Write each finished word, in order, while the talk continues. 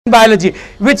biology,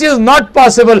 which is not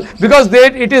possible because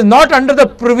it is not under the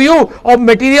purview of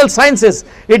material sciences.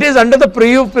 It is under the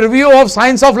purview of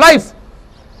science of life,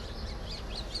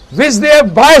 which they are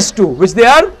biased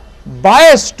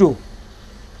to,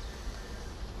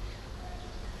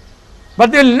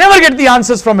 But they will never get the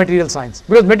answers from material science,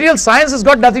 because material science has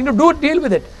got nothing to deal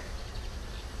with it.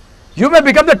 You may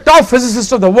become the top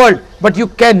physicist of the world, but you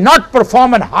cannot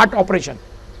perform an heart operation.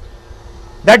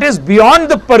 That is beyond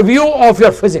the purview of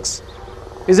your physics.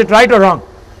 Is it right or wrong?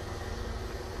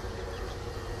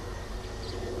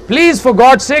 Please, for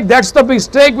God's sake, that's the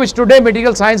mistake which today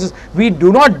material science is. We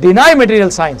do not deny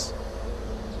material science.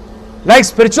 Like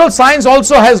spiritual science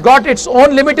also has got its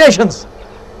own limitations.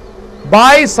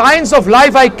 By science of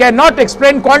life, I cannot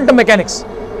explain quantum mechanics.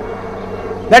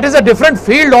 That is a different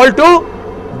field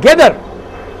altogether.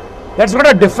 That's got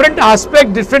a different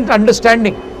aspect, different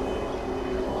understanding.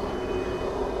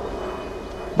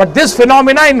 But this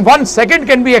phenomena in 1 second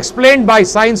can be explained by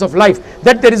science of life,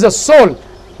 that there is a soul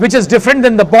which is different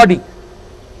than the body,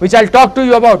 which I'll talk to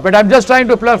you about. But I'm just trying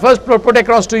to first put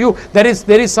across to you there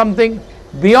is something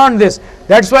beyond this.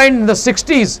 That's why in the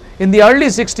 60s, in the early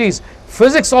 60s,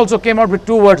 physics also came out with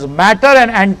 2 words, matter and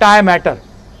antimatter.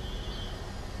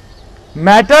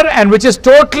 Matter, and which is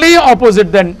totally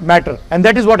opposite than matter, and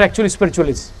that is what actually spiritual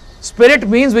is. Spirit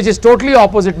means which is totally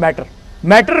opposite matter.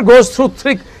 Matter goes through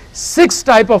 6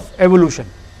 type of evolution.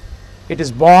 It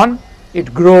is born,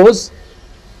 it grows,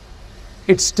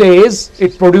 it stays,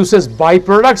 it produces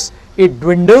byproducts, it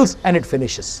dwindles, and it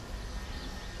finishes.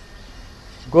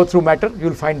 Go through matter, you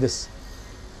will find this.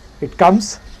 It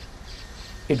comes,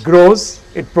 it grows,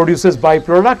 it produces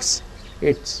byproducts,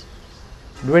 it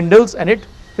dwindles, and it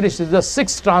finishes. The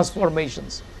 6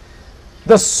 transformations.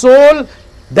 The soul,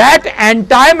 that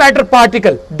antimatter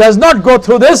particle, does not go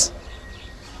through this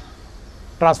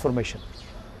transformation.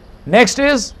 Next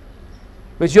is,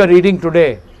 which you are reading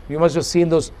today, you must have seen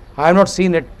those. I have not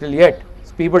seen it till yet.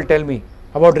 People tell me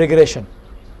about regression.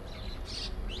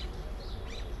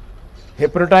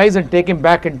 Hypnotize and take him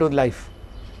back into life,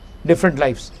 different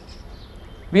lives.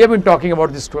 We have been talking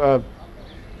about this for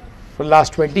the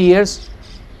last 20 years.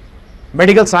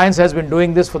 Medical science has been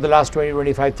doing this for the last 20,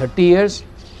 25, 30 years.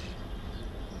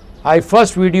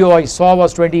 First video I saw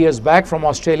was 20 years back from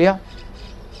Australia,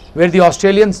 where the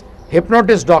Australians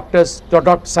hypnotist doctors,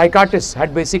 psychiatrists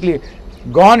had basically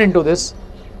gone into this.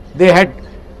 They had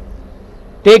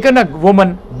taken a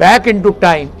woman back into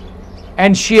time,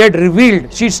 and she had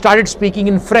revealed, she started speaking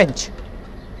in French.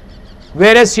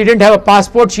 Whereas she didn't have a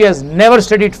passport, she has never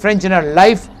studied French in her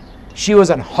life, she was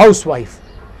a housewife.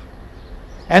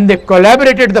 And they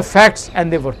collaborated the facts and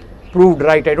they were proved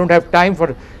right. I don't have time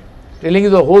for telling you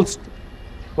the whole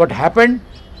what happened,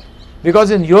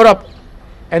 because in Europe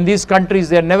and these countries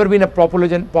there never been a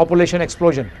population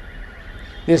explosion.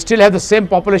 They still have the same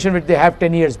population which they have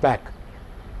 10 years back.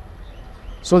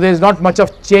 So there is not much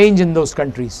of change in those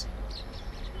countries.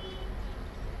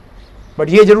 But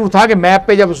ये जरूर था कि map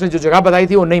पे जब उसने जो जगह बताई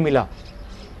थी वो नहीं मिला,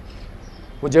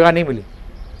 वो जगह नहीं मिली,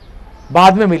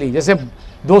 बाद में मिली. जैसे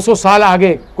 200 साल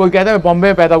आगे कोई कहता है मैं बॉम्बे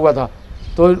में पैदा हुआ था,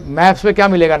 तो मैप्स पे क्या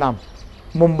मिलेगा नाम?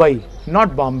 मुंबई,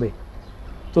 नॉट बॉम्बे.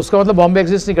 तो उसका मतलब बॉम्बे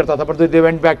एग्जिस्ट नहीं करता था, पर they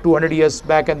went back 200 years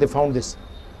back and they found this.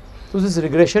 So this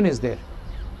regression is there.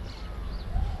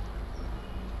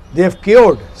 They have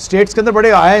cured. States के अंदर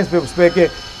बड़े आए हैं इस पे कि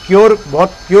बहुत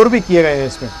क्योर भी किए गए हैं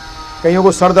इसमें. कईयों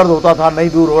को सर दर्द होता था, नहीं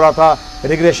दूर हो रहा था,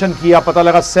 रिग्रेशन किया, पता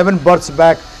लगा 7 births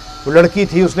बैक वो लड़की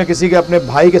थी, उसने किसी के अपने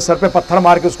भाई के सर पे पत्थर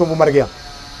मार के उसको वो मर गया,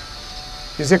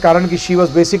 जिसके कारण कि she was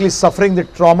basically suffering the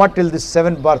trauma till this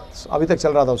 7 births, अभी तक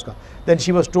चल रहा था उसका. Then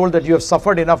she was told that you have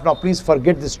suffered enough, now please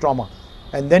forget this trauma,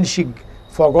 and then she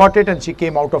forgot it and she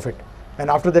came out of it, and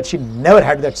after that she never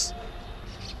had that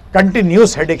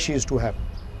continuous headache she used to have.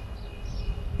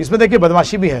 इसमें देखिए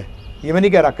बदमाशी भी है, ये मैं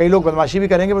नहीं कह रहा, कई लोग बदमाशी भी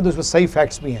करेंगे, पर उसमें सही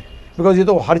फैक्ट्स भी हैं, बिकॉज ये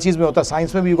तो हर चीज़ में होता है.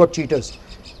 साइंस में भी यू गॉट चीटर्स,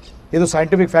 ये तो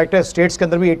साइंटिफिक फैक्ट है. स्टेट्स के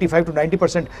अंदर भी 85 to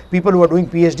 90% people who are doing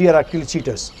PhD are actually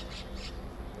cheaters.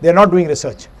 They are not doing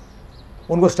research.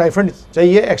 उनको स्टाइफंड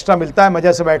चाहिए, एक्स्ट्रा मिलता है,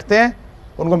 मज़े से बैठते हैं,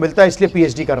 उनको मिलता है इसलिए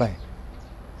PhD कर रहे हैं.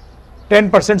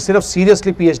 10% सिर्फ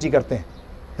सीरियसली PhD करते हैं,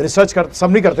 रिसर्च कर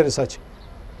सब नहीं करते रिसर्च.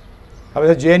 अब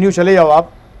जैसे JNU चले जाओ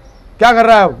आप, क्या कर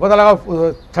रहा है पता लगा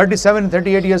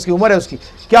 37-38 years की उम्र है उसकी,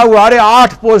 क्या हुआ? अरे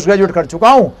 8 पोस्ट ग्रेजुएट कर चुका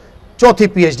हूँ, 4थी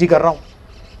PhD कर रहा हूँ.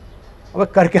 अब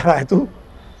कर क्या रहा है तू?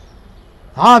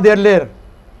 हाँ देर लेर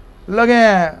लगे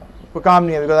हैं, कोई काम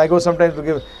नहीं है. Because I go sometimes to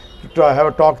give to have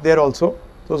a talk there also,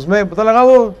 तो उसमें पता लगा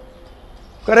वो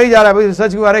कर ही जा रहा है भाई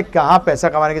रिसर्च के बारे. कहाँ पैसा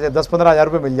कमाने के 10-15 हज़ार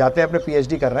रुपये मिल जाते हैं, अपने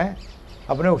PhD कर रहे हैं,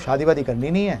 अपने को शादी वादी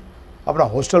करनी नहीं है, अपना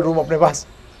हॉस्टल रूम अपने पास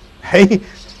है ही,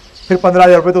 फिर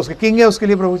 15,000 रुपये तो उसके किंग है उसके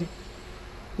लिए प्रभु जी,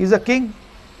 इज अ किंग।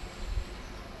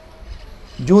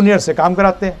 जूनियर से काम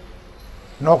कराते हैं,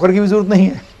 नौकर की भी जरूरत नहीं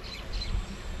है,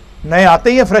 नए आते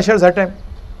ही हैं freshers her time.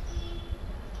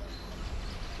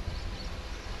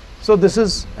 So this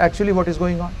is actually what is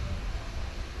going on.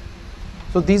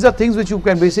 So these are things which you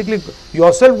can basically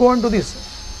yourself go into this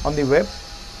on the web,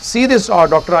 see this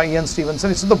Dr. Ian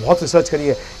Stevenson, इसने तो बहुत research करी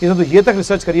है, इसने तो ये तक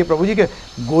research करी है प्रभु जी के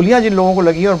गोलियां जिन लोगों को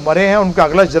लगी हैं और मरे हैं, उनका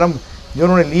अगला जन्म जो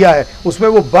उन्होंने लिया है उसमें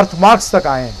वो बर्थ मार्क्स तक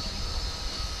आए हैं।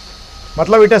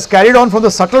 मतलब it has carried on from the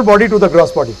subtle body to the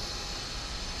gross body,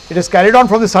 it has carried on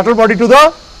from the subtle body to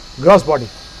the gross body.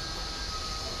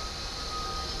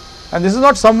 And this is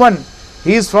not someone,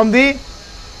 he is from the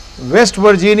West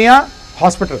Virginia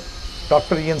hospital,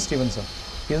 Dr. Ian Stevenson.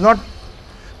 He is not,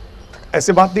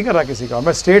 ऐसे बात नहीं कर रहा किसी का।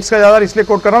 मैं states का ज़्यादा इसलिए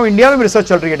कोट कर रहा हूँ, इंडिया में भी रिसर्च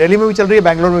चल रही है, दिल्ली में भी चल रही है,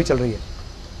 बैंगलोर में भी चल रही है।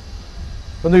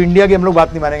 तो इंडिया की हम लोग बात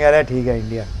नहीं मानेंगे, अरे ठीक है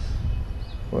इंडिया,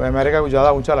 वो अमेरिका को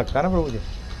ज़्यादा ऊंचा लगता है ना प्रभु जी,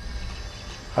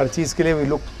 हर चीज़ के लिए we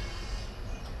look.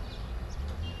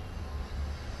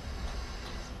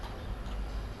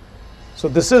 So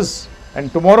this is,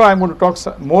 and tomorrow I am going to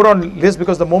talk more on this,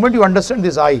 because the moment you understand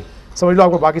this I, समझ लो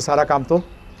आपको बाकी सारा काम तो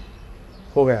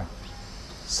हो गया,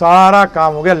 सारा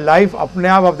काम हो गया। लाइफ अपने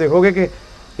आप देखोगे कि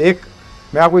एक,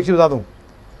 मैं आपको एक चीज़ बता दूं,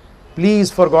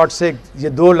 प्लीज़ फॉर गॉड से ये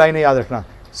 2 लाइनें याद रखना,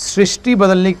 सृष्टि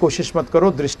बदलने की कोशिश मत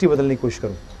करो, दृष्टि बदलने की कोशिश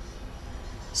करो।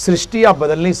 सृष्टि आप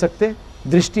बदल नहीं सकते,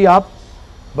 दृष्टि आप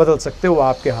बदल सकते हो, वो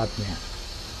आपके हाथ में है।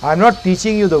 I am not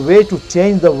teaching you the way to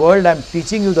change the world, I am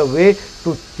teaching you the way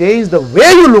to change the way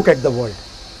you look at the world.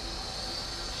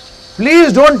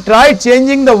 Please don't try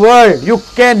changing the world, you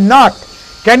cannot.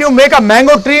 Can you make a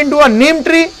mango tree into a neem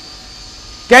tree?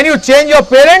 Can you change your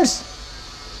parents?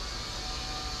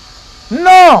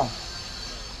 No.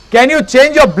 Can you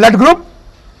change your blood group?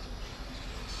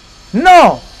 No.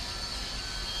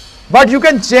 But you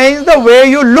can change the way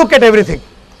you look at everything.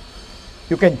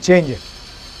 You can change it.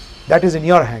 That is in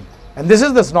your hand, and this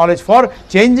is this knowledge for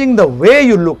changing the way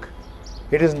you look.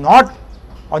 It is not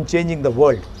on changing the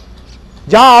world.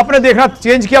 जहां आपने देखना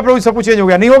change किया प्रभु सब कुछ change हो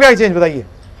गया, नहीं हो गया चेंज, बताइए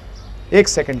 1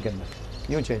 सेकंड के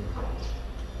अंदर यूं change.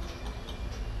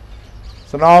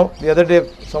 So now the other day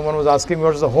someone was asking me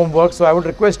what is the homework, so I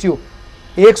would request you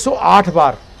 108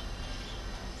 बार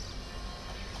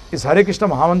इस हरे कृष्ण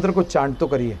महामंत्र को चांट तो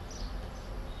करिए।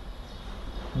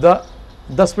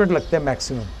 10 मिनट लगते हैं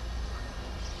मैक्सिमम,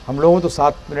 हम लोगों को तो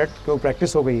 7 मिनट क्योंकि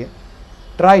प्रैक्टिस हो गई है।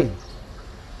 Try,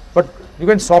 but you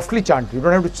can softly chant, you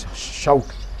don't have to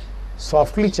shout,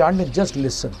 softly chant and just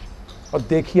listen, और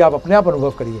देखिए आप अपने आप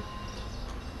अनुभव करिए।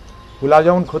 गुलाब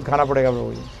जामुन खुद खाना पड़ेगा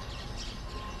प्रभु जी,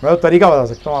 मैं तो तरीका बता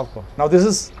सकता हूँ आपको। Now this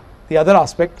is the other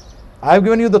aspect, I have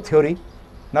given you the theory,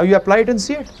 now you apply it and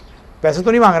see it. पैसे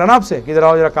तो नहीं मांग रहा ना आपसे कि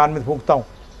जरा कान में फूंकता हूँ,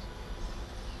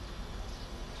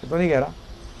 तो नहीं कह रहा।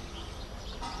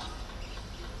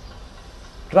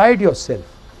 Try it yourself,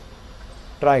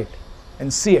 try it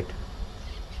and see it.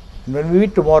 And when we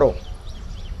meet tomorrow,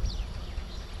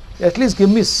 at least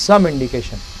give me some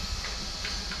indication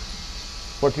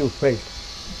what you felt.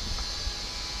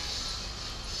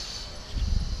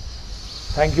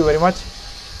 Thank you very much.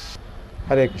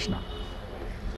 Hare Krishna.